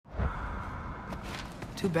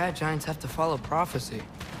Too bad giants have to follow prophecy.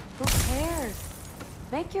 Who cares?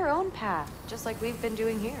 Make your own path, just like we've been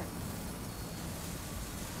doing here.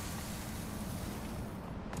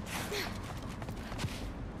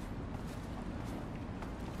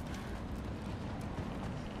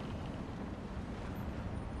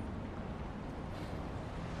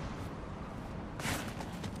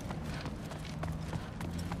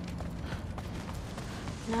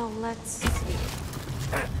 Now let's see.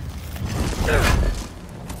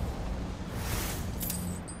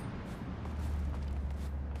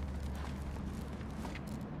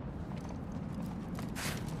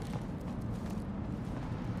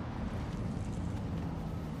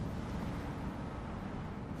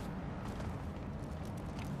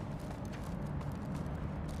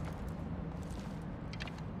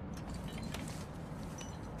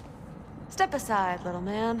 Step aside, little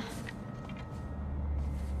man.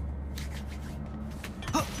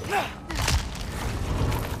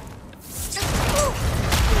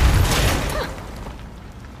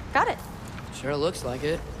 Got it. Sure looks like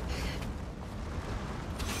it.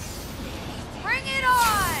 Bring it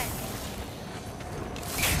on!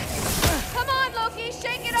 Come on, Loki,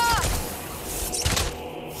 shake it off!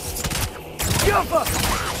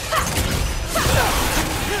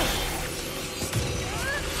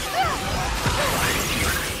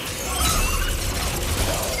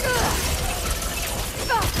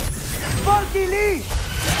 Funky Lee!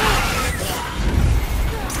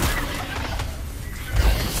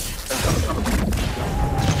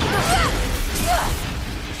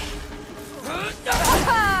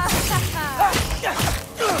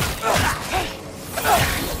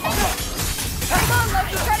 Come on,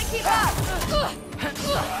 Loki, try to keep up!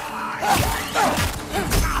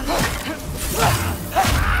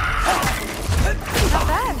 Not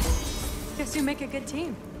bad. Guess you make a good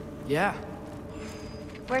team. Yeah.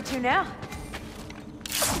 Where to now?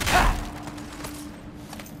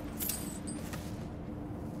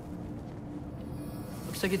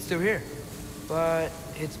 Looks like it's through here. But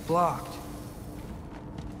it's blocked.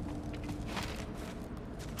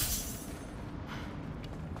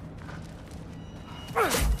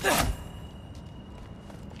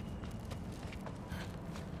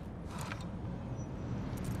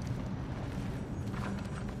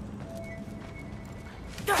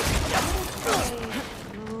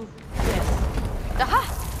 Aha!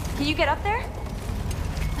 Can you get up there?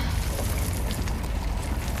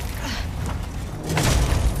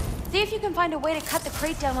 See if you can find a way to cut the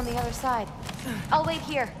crate down on the other side. I'll wait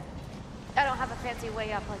here. I don't have a fancy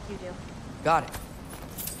way up like you do. Got it.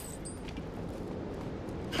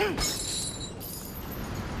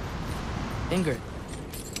 Ingrid,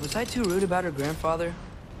 was I too rude about her grandfather?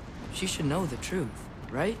 She should know the truth,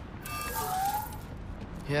 right?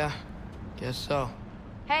 Yeah, guess so.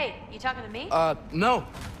 Hey, you talking to me? No.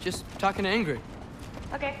 Just talking to Ingrid.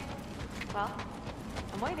 Okay. Well,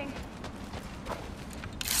 I'm waiting.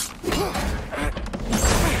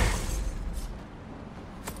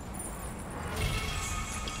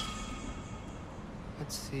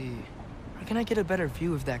 Let's see. How can I get a better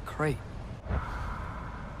view of that crate?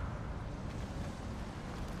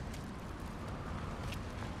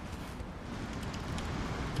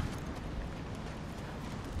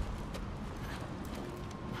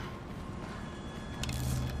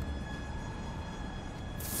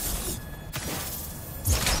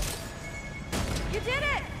 You did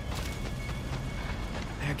it!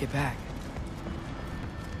 Better get back.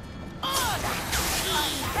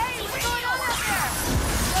 Hey, what's going on out there?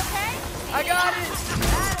 You okay? I got it!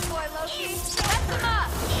 Attaboy, Loki. Mess him up!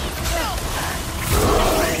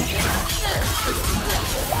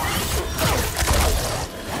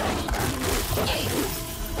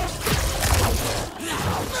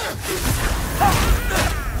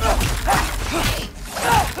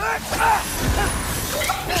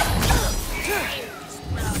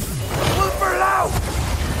 Super loud!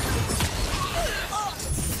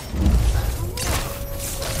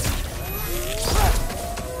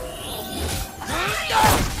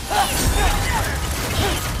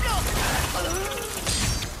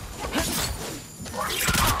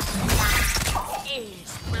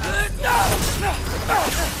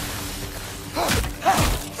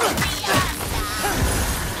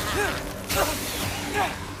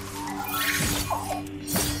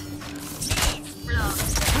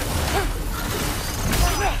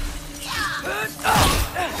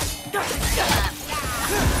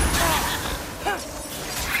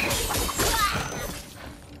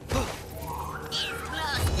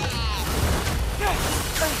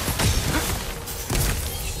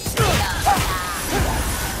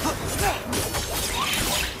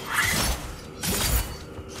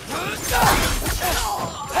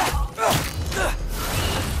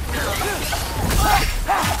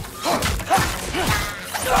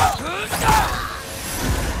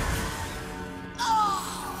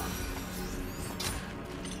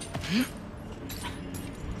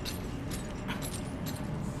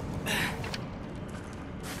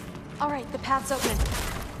 All right, the path's open.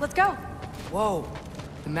 Let's go. Whoa,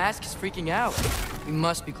 the mask is freaking out. We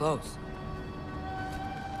must be close.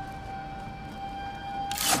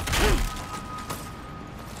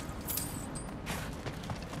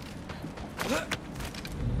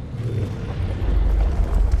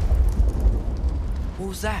 What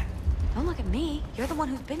was that? Don't look at me. You're the one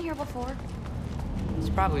who's been here before. It's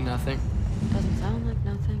probably nothing. Doesn't sound like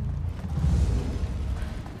nothing.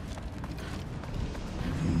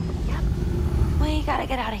 Yep. We gotta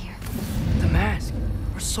get out of here. The mask.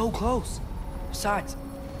 We're so close. Besides,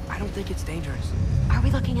 I don't think it's dangerous. Are we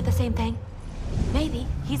looking at the same thing? Maybe.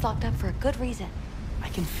 He's locked up for a good reason. I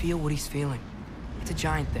can feel what he's feeling. It's a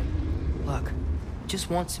giant thing. Look, he just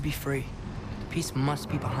wants to be free. The peace must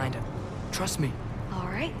be behind him. Trust me. All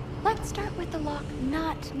right. Let's start with the lock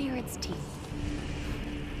not near its teeth.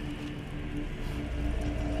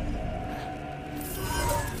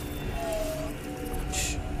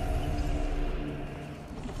 Shh.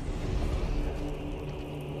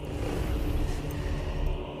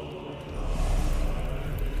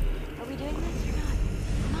 Are we doing this or not?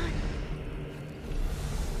 Come on.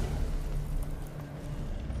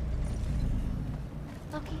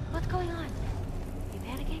 Loki, what's going on? You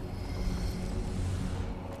panicking?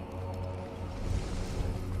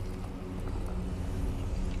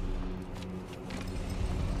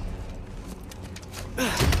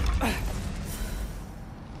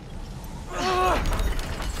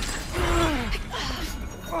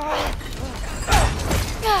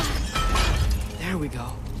 There we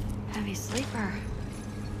go. Heavy sleeper.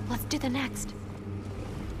 Let's do the next.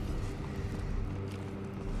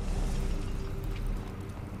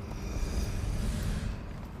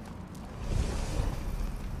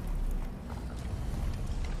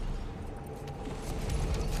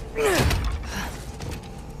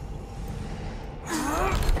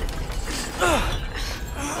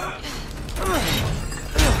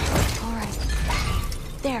 All right.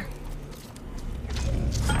 There.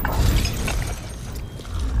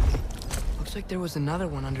 Looks like there was another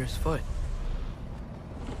one under his foot.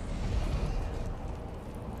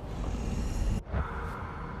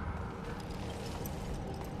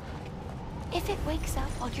 If it wakes up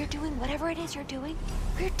while you're doing whatever it is you're doing,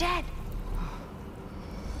 we're dead.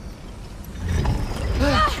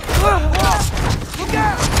 Look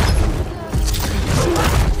out!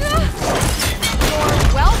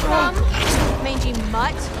 You're welcome, mangy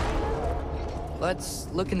mutt. Let's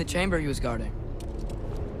look in the chamber he was guarding.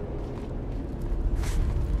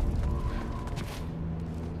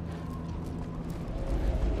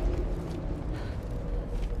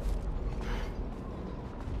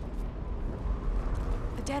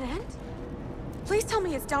 A dead end? Please tell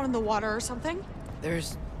me it's down in the water or something.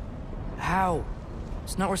 There's... How?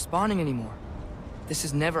 It's not responding anymore. This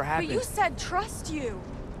has never But happened. you said trust you.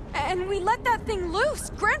 And we let that thing loose.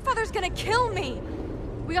 Grandfather's gonna kill me.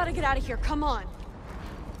 We gotta get out of here, come on.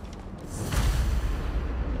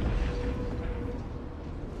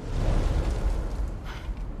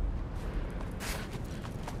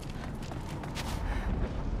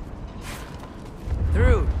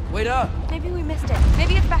 Through! Wait up! Maybe we missed it.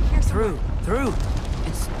 Maybe it's back here somewhere. Through!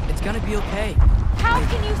 It's gonna be okay. How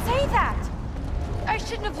can you say that? I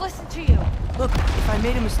shouldn't have listened to you. Look, if I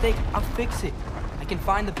made a mistake, I'll fix it. I can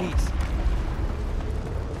find the piece.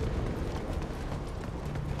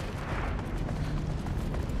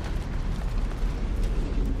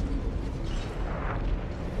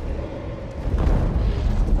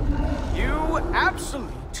 You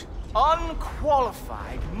absolute,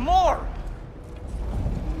 unqualified moron!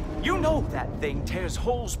 You know that thing tears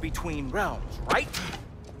holes between realms, right?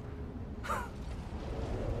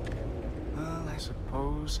 Well, I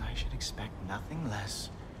suppose I should expect nothing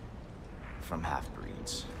less from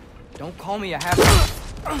half-breeds. Don't call me a half...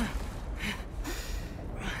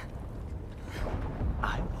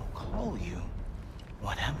 I will call you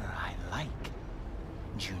whatever I like,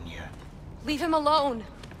 Junior. Leave him alone.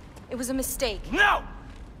 It was a mistake. No!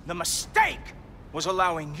 The mistake was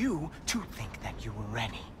allowing you to think that you were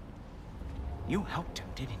Rennie. You helped him,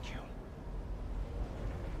 didn't you?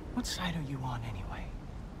 What side are you on anyway,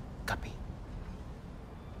 Guppy?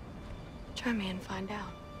 Try me and find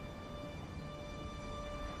out.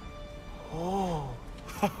 Oh.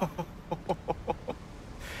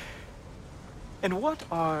 And what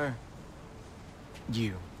are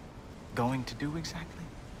you going to do exactly?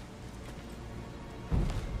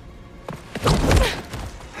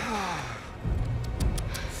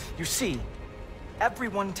 You see,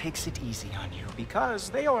 everyone takes it easy on you because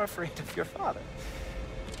they are afraid of your father.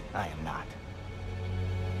 I am not.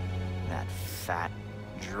 that fat,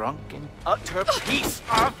 drunken, utter piece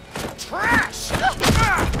of trash!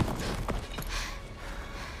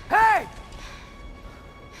 Hey!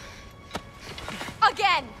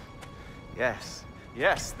 Again! Yes,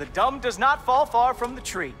 yes, the dumb does not fall far from the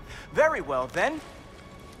tree. Very well, then.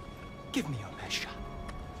 Give me your best shot.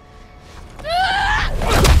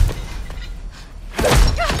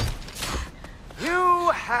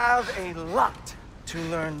 You have a lot to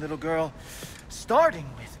learn, little girl. Starting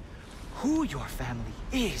with who your family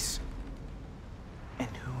is and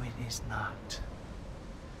who it is not.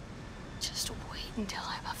 Just wait until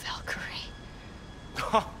I'm a Valkyrie.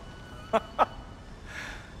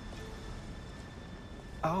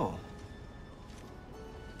 Oh.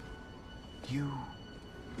 You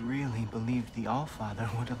really believed the Allfather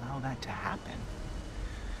would allow that to happen?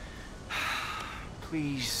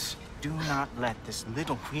 Please do not let this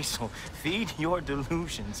little weasel feed your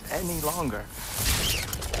delusions any longer.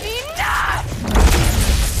 Enough!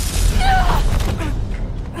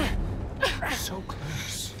 So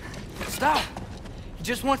close. Stop! He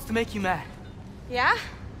just wants to make you mad. Yeah?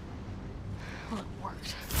 Well, it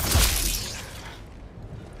worked.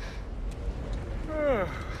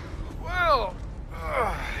 Well,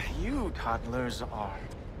 you toddlers are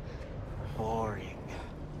boring.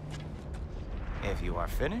 If you are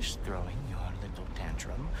finished throwing your little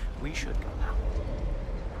tantrum, we should go now.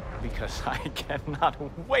 Because I cannot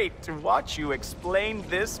wait to watch you explain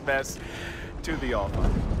this mess to the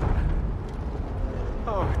Allfather.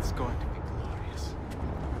 Oh, it's going to be glorious.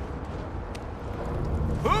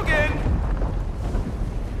 Hugin!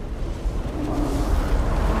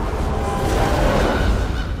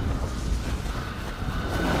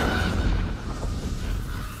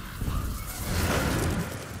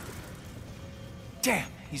 Damn,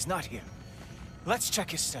 he's not here. Let's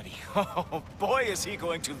check his study. Oh, boy, is he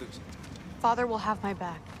going to lose it. Father will have my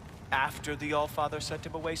back. After the Allfather sent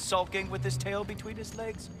him away sulking with his tail between his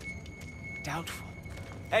legs? Doubtful.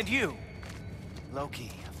 And you,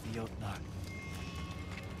 Loki of the Jotnar.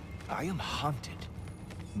 I am haunted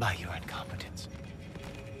by your incompetence.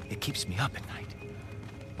 It keeps me up at night.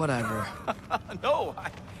 Whatever. No,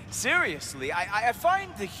 seriously, I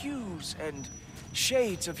find the hues and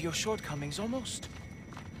shades of your shortcomings almost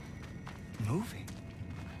moving.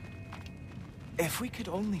 If we could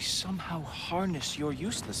only somehow harness your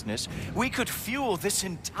uselessness, we could fuel this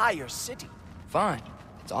entire city. Fine.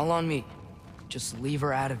 It's all on me. Just leave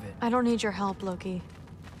her out of it. I don't need your help, Loki.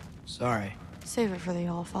 Sorry. Save it for the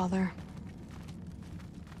Allfather.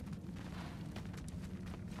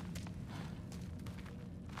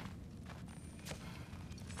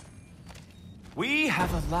 We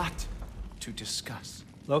have a lot to discuss.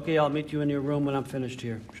 Loki, I'll meet you in your room when I'm finished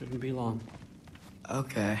here. Shouldn't be long.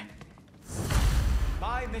 Okay.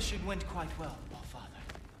 My mission went quite well, Allfather.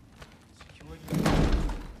 Secure you.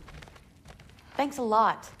 Thanks a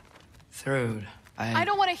lot. Thrud, I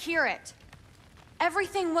don't want to hear it.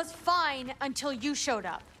 Everything was fine until you showed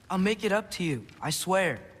up. I'll make it up to you. I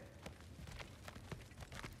swear.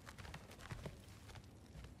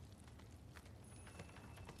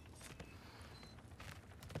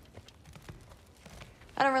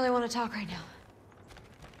 I don't really want to talk right now.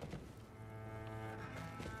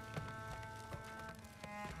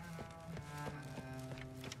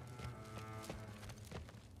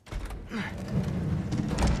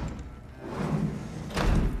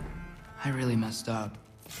 I really messed up.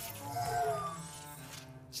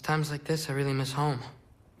 It's times like this I really miss home.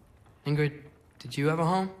 Ingrid, did you have a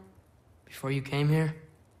home? Before you came here?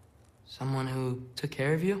 Someone who took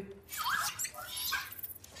care of you?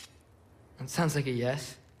 That sounds like a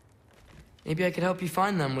yes. Maybe I could help you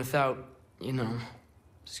find them without, you know,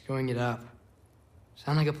 screwing it up.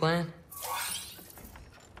 Sound like a plan?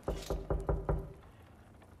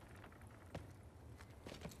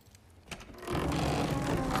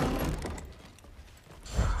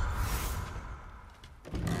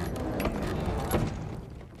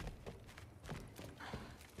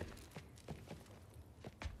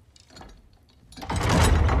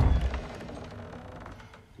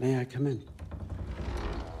 May I come in?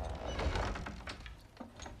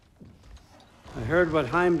 I heard what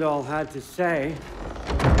Heimdall had to say.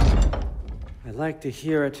 I'd like to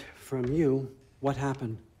hear it from you. What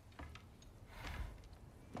happened?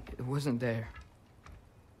 It wasn't there.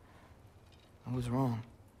 I was wrong.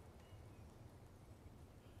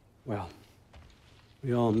 Well,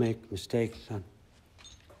 we all make mistakes, son.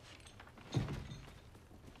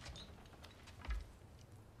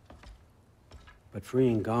 But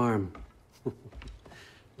freeing Garm,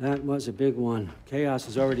 that was a big one. Chaos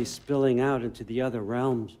is already spilling out into the other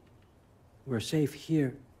realms. We're safe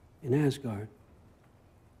here in Asgard.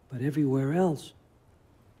 But everywhere else...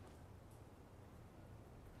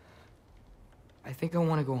 I think I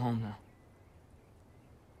want to go home now.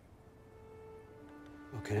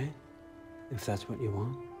 Okay, if that's what you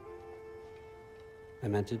want. I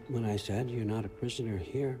meant it when I said you're not a prisoner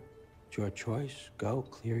here. It's your choice. Go,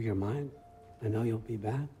 clear your mind. I know you'll be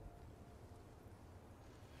back.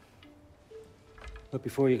 But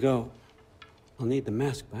before you go, I'll need the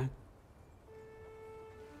mask back.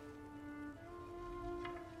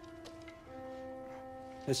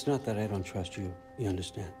 It's not that I don't trust you, you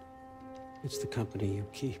understand? It's the company you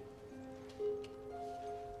keep.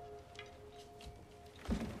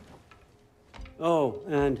 Oh,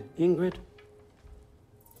 and Ingrid?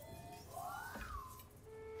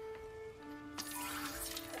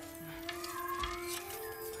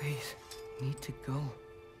 Please, need to go.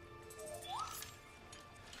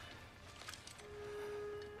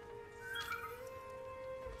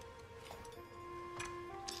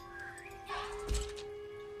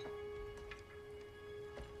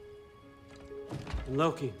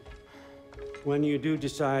 Loki, when you do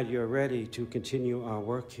decide you're ready to continue our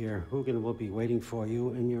work here, Hugin will be waiting for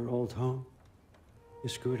you in your old home. You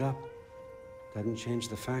screwed up. Doesn't change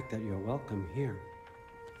the fact that you're welcome here.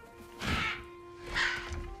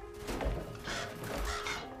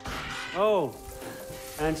 Oh,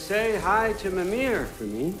 and say hi to Mimir for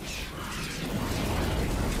me.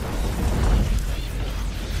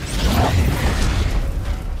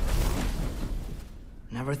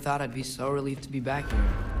 Never thought I'd be so relieved to be back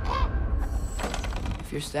here.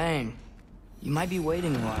 If you're staying, you might be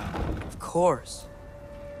waiting a while. Of course.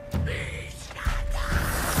 Food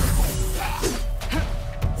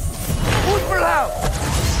for loud!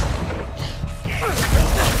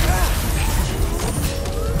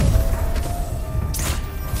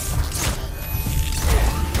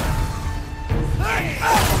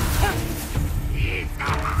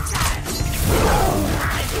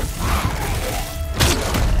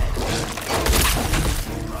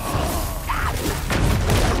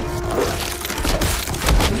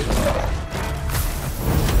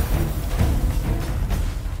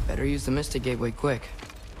 Better use the Mystic Gateway quick.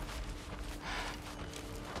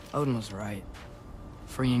 Odin was right.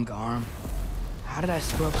 Freeing Garm. How did I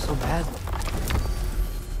screw up so badly?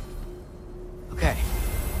 Okay.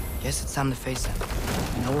 Guess it's time to face him.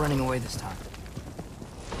 No running away this time.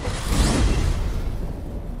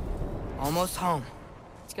 Almost home.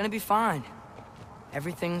 It's gonna be fine.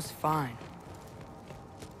 Everything's fine.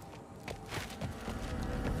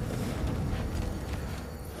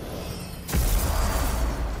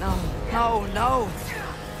 No, no, no!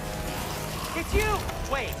 It's you!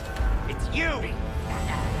 Wait, it's you!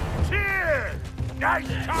 Cheers! Nice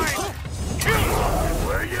time! Kill something,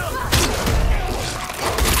 will you?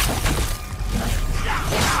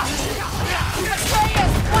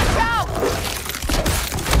 Atreus, watch out!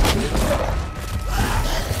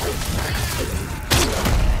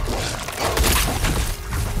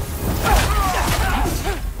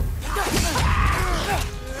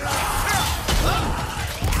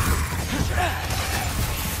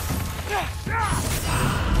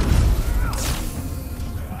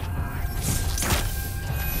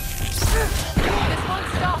 This won't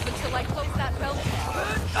stop until I close that belt.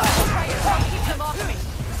 Atreus, keep them off me.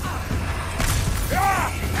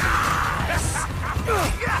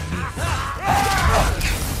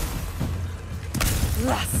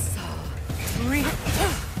 Lassa.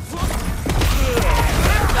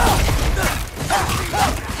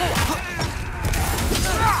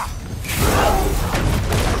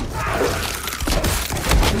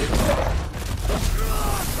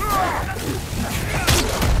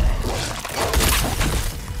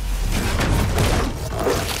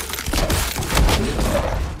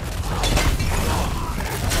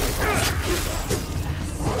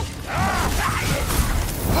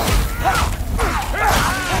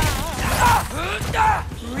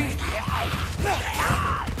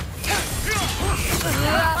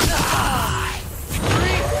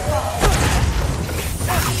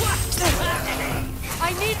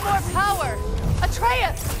 I need more power!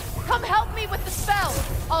 Atreus! Come help me with the spell!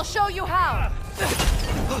 I'll show you how!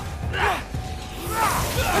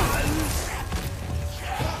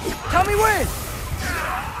 Tell me when!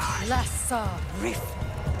 Lassa Rif.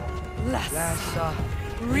 Lassa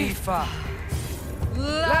Rifa.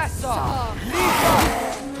 Lassa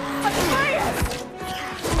Atreus!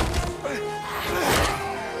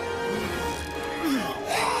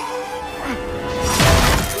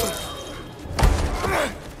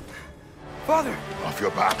 Father! Off your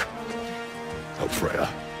back. Help Freya.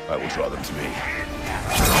 I will draw them to me.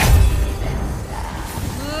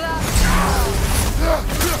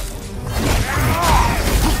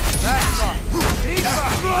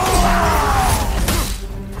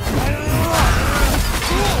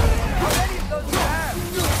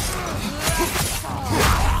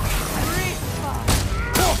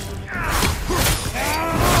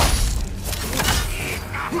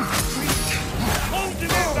 Hold him in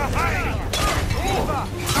the hiding!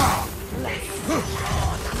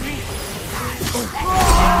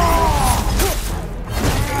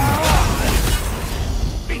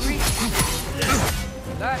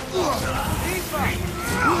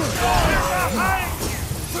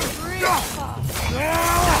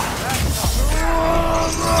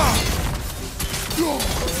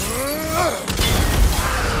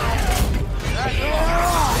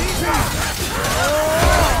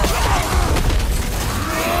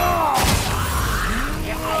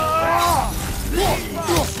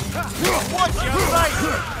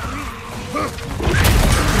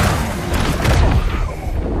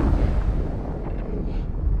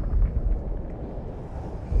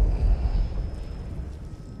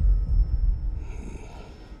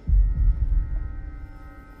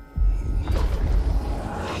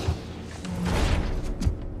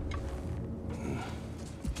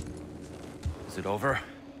 Is it over?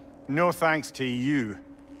 No thanks to you.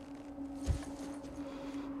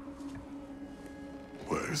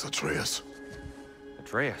 Where is Atreus?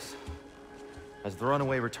 Atreus? Has the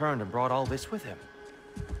runaway returned and brought all this with him?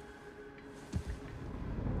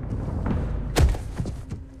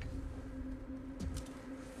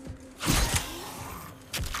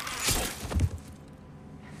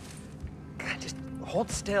 Just hold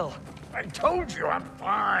still. I told you I'm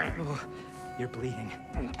fine. Oh, you're bleeding.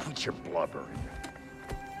 Quit your blubbering.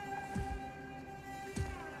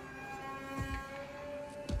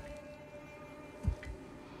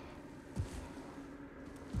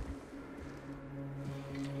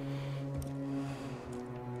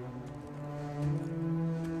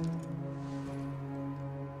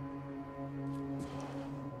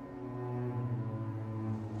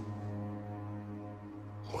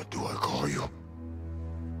 What do I call you?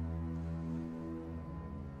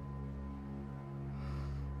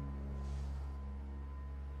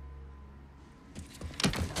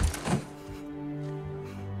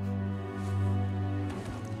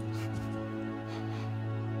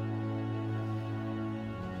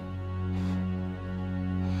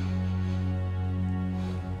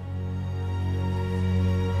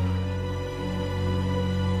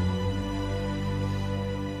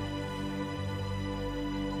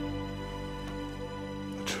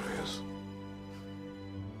 Atreus.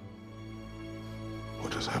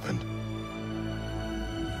 What has happened?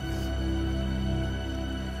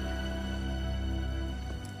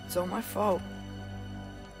 It's all my fault.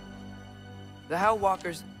 The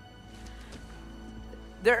Hellwalkers...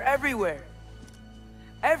 they're everywhere.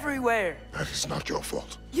 Everywhere. That is not your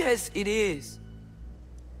fault. Yes, it is.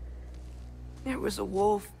 There was a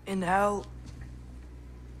wolf in hell.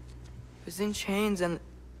 He was in chains and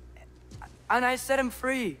I set him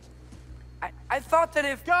free. I thought that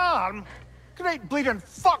if... Garm? Great bleeding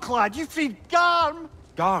fuck, lad. You freed Garm.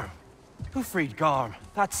 Garm? Who freed Garm?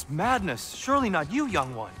 That's madness. Surely not you,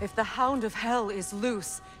 young one. If the Hound of Hell is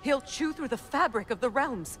loose, he'll chew through the fabric of the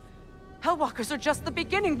realms. Hellwalkers are just the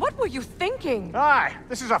beginning. What were you thinking? Aye,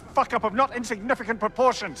 this is a fuck-up of not insignificant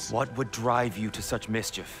proportions. What would drive you to such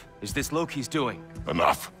mischief? Is this Loki's doing?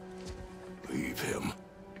 Enough. Leave him.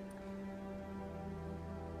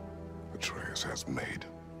 Atreus has made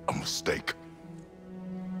a mistake.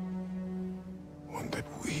 One that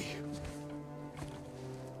we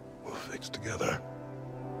will fix together.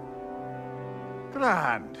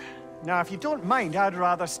 Grand. Now, if you don't mind, I'd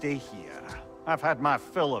rather stay here. I've had my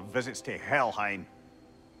fill of visits to Helheim.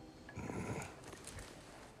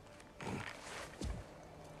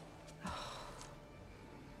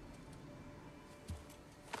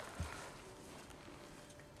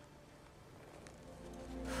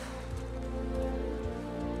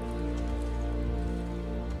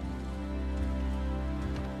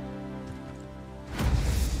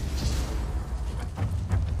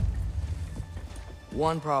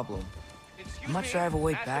 One problem. How much do I have a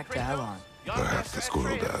way back to Elon? Perhaps the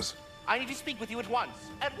squirrel does. I need to speak with you at once.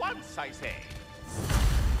 At once, I say.